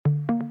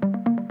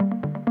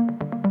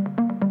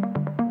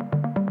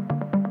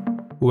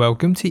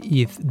Welcome to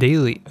ETH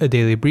Daily, a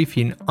daily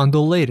briefing on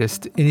the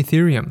latest in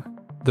Ethereum.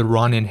 The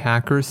Ronin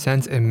hacker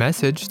sends a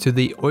message to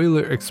the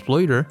Euler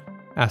exploiter.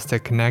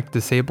 Aztec Connect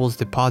disables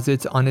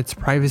deposits on its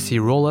privacy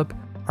rollup.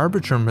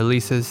 Arbitrum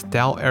releases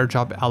DAO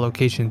airdrop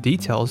allocation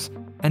details.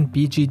 And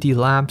BGD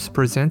Labs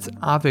presents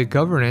Aave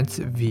Governance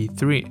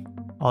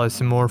v3. All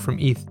this and more from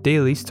ETH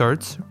Daily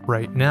starts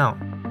right now.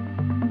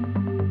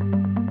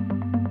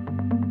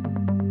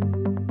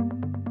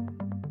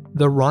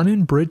 The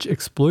Ronin bridge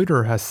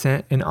exploiter has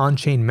sent an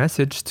on-chain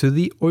message to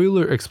the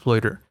Euler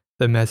exploiter.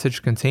 The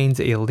message contains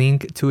a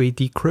link to a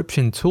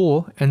decryption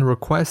tool and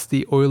requests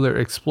the Euler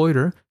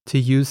exploiter to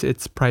use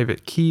its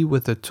private key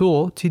with the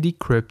tool to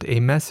decrypt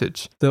a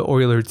message. The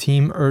Euler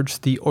team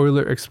urged the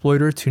Euler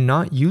exploiter to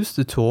not use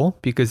the tool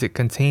because it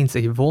contains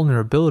a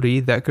vulnerability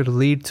that could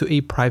lead to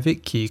a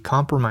private key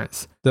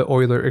compromise. The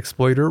Euler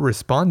exploiter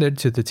responded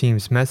to the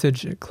team's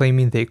message,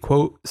 claiming they,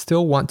 quote,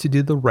 still want to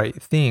do the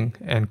right thing,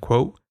 end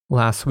quote.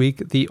 Last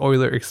week, the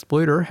Euler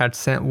exploiter had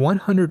sent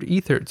 100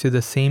 Ether to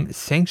the same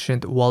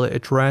sanctioned wallet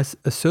address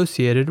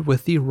associated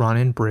with the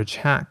Ronin bridge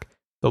hack.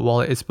 The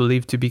wallet is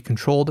believed to be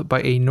controlled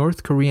by a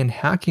North Korean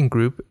hacking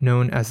group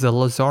known as the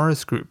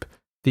Lazarus Group.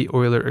 The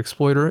Euler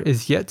exploiter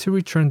is yet to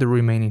return the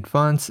remaining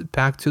funds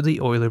back to the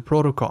Euler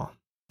protocol.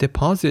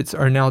 Deposits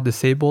are now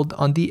disabled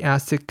on the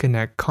Aztec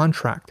Connect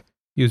contract.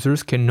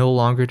 Users can no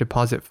longer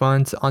deposit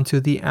funds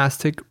onto the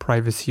Aztec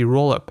privacy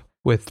rollup.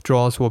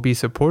 Withdrawals will be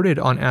supported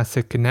on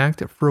Aztec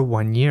Connect for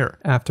 1 year.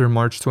 After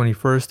March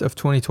 21st of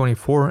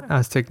 2024,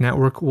 Aztec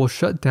Network will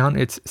shut down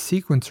its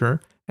sequencer,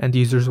 and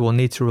users will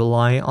need to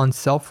rely on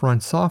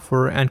self-run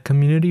software and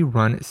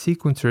community-run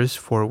sequencers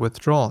for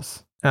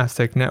withdrawals.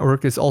 Aztec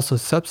Network is also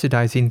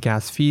subsidizing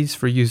gas fees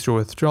for user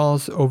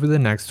withdrawals over the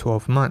next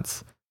 12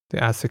 months.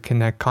 The Aztec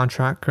Connect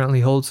contract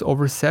currently holds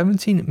over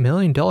 $17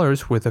 million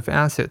worth of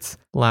assets.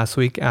 Last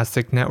week,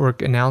 Aztec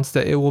Network announced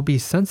that it will be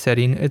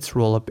sunsetting its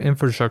rollup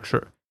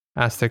infrastructure.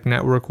 Aztec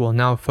Network will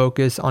now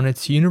focus on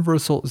its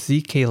universal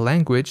ZK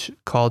language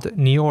called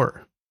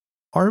Neor.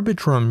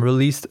 Arbitrum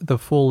released the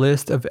full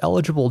list of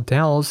eligible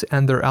DAOs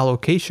and their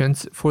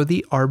allocations for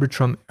the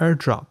Arbitrum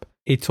airdrop.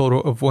 A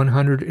total of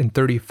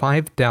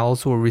 135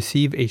 DAOs will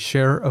receive a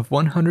share of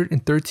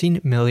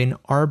 113 million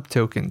ARB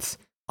tokens.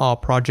 All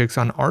projects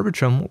on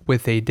Arbitrum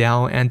with a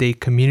DAO and a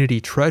community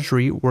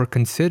treasury were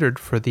considered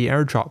for the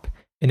airdrop.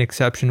 An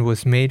exception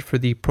was made for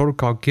the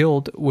Protocol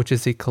Guild, which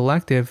is a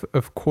collective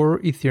of core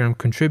Ethereum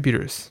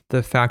contributors.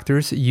 The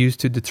factors used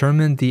to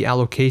determine the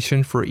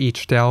allocation for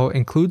each DAO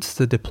includes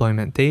the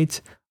deployment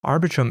date,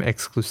 Arbitrum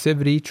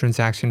exclusivity,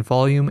 transaction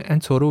volume, and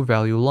total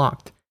value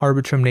locked.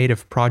 Arbitrum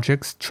native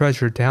projects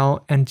Treasure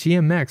DAO and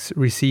GMX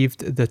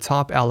received the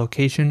top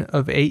allocation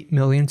of 8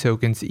 million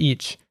tokens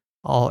each.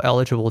 All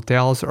eligible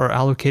DAOs are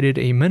allocated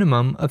a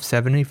minimum of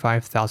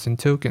 75,000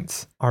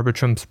 tokens.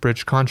 Arbitrum's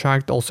bridge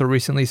contract also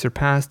recently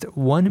surpassed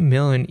 1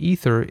 million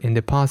Ether in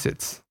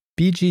deposits.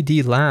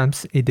 BGD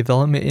Labs, a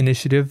development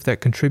initiative that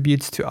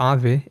contributes to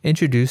Aave,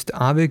 introduced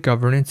Aave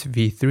Governance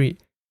v3,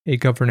 a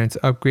governance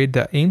upgrade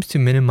that aims to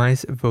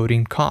minimize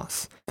voting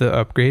costs. The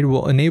upgrade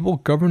will enable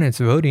governance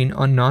voting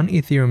on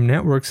non-Ethereum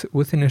networks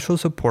with initial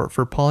support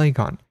for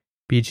Polygon.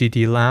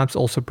 BGD Labs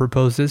also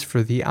proposes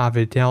for the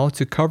Aave DAO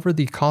to cover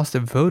the cost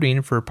of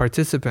voting for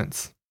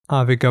participants.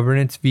 Aave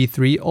Governance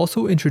v3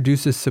 also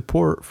introduces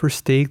support for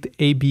staked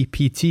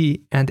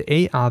ABPT and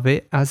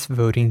Aave as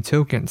voting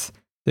tokens.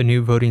 The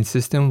new voting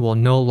system will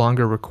no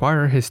longer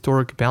require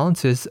historic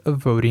balances of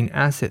voting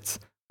assets,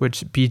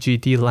 which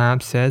BGD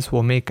Labs says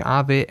will make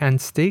Aave and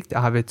staked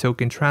Aave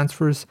token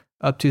transfers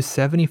up to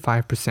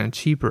 75%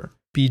 cheaper.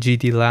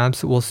 BGD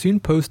Labs will soon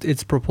post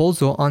its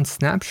proposal on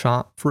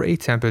Snapshot for a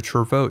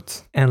temperature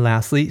vote. And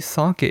lastly,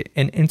 Socket,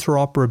 an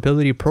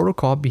interoperability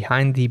protocol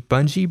behind the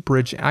Bungee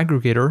Bridge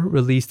aggregator,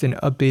 released an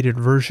updated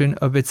version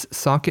of its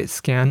Socket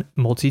Scan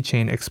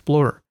multi-chain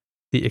explorer.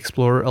 The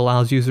explorer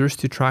allows users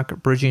to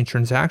track bridging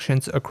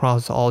transactions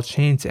across all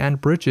chains and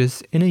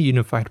bridges in a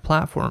unified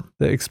platform.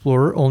 The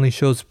explorer only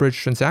shows bridge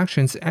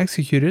transactions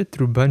executed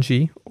through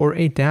Bungee or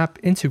a dApp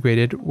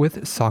integrated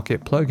with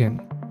Socket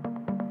plugin.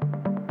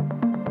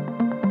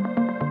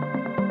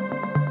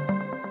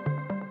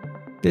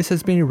 This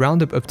has been a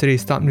roundup of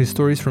today's top news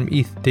stories from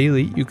ETH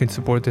Daily. You can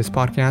support this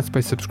podcast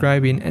by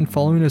subscribing and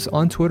following us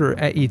on Twitter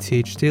at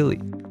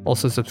ETHDaily.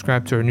 Also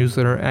subscribe to our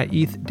newsletter at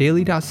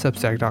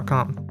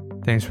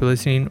ethdaily.substack.com. Thanks for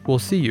listening. We'll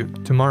see you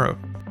tomorrow.